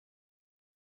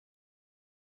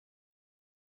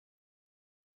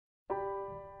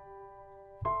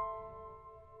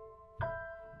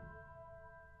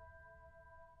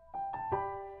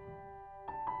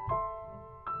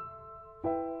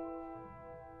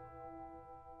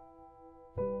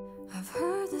I've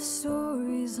heard the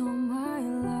stories all my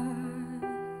life.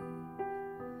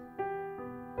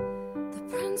 The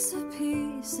Prince of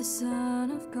Peace, the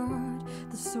Son of God,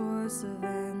 the source of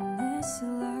endless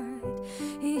light.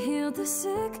 He healed the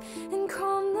sick and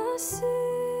calmed the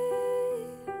sea.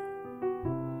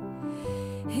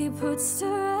 He puts to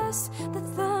rest the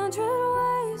thundering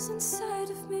waves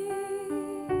inside of me.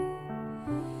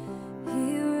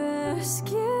 He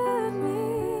rescued me.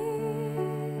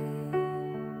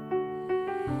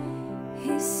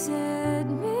 He set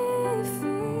me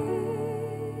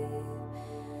free.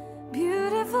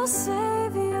 Beautiful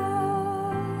Savior,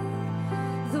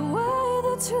 the way,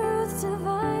 the truth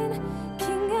divine,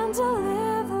 King and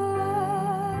Deliverer,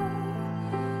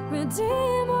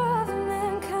 Redeemer of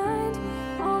mankind.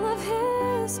 All of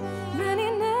His many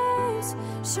names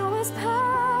show His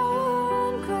power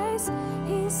and grace.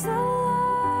 He's the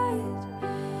light,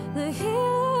 the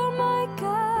healer, my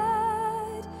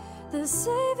guide, the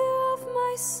Savior of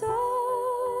my soul.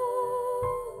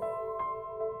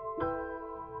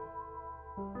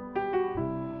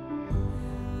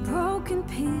 Broken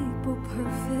people,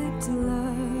 perfect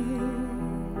love.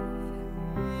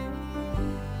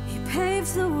 He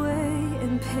paved the way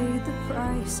and paid the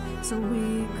price so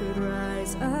we could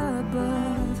rise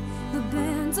above the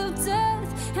bands of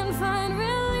death and find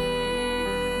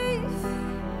relief.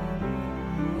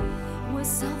 With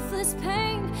selfless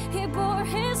pain, He bore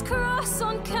His cross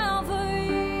on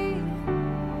Calvary.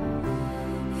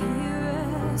 He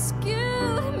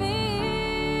rescued me.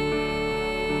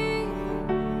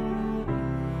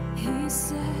 He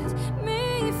set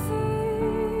me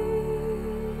free.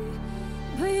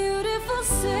 Beautiful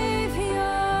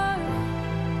Savior,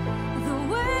 the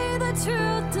way, the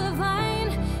truth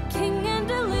divine, King and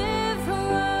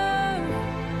Deliverer,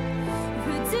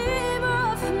 Redeemer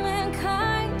of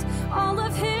mankind. All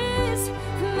of His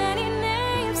many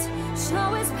names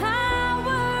show His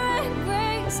power and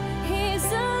grace. He's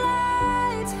the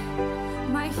light,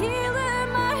 my healer,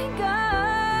 my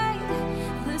guide,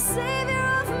 the Savior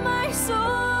of my soul.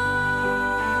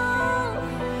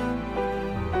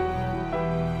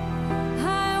 I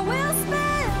will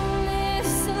spend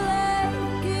this life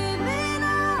giving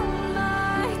all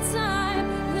my time,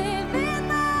 living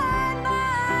line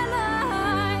by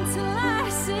line till I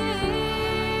see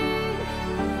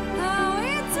how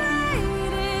He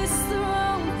died His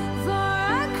throne for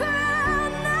a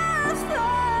crown of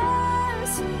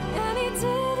thorns, and He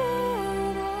did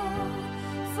it all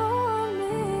for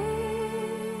me.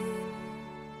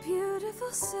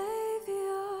 Beautiful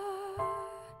Savior,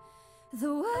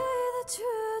 the way, the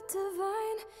truth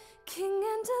divine, King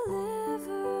and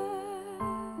Deliverer,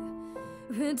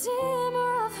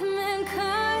 Redeemer of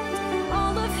mankind.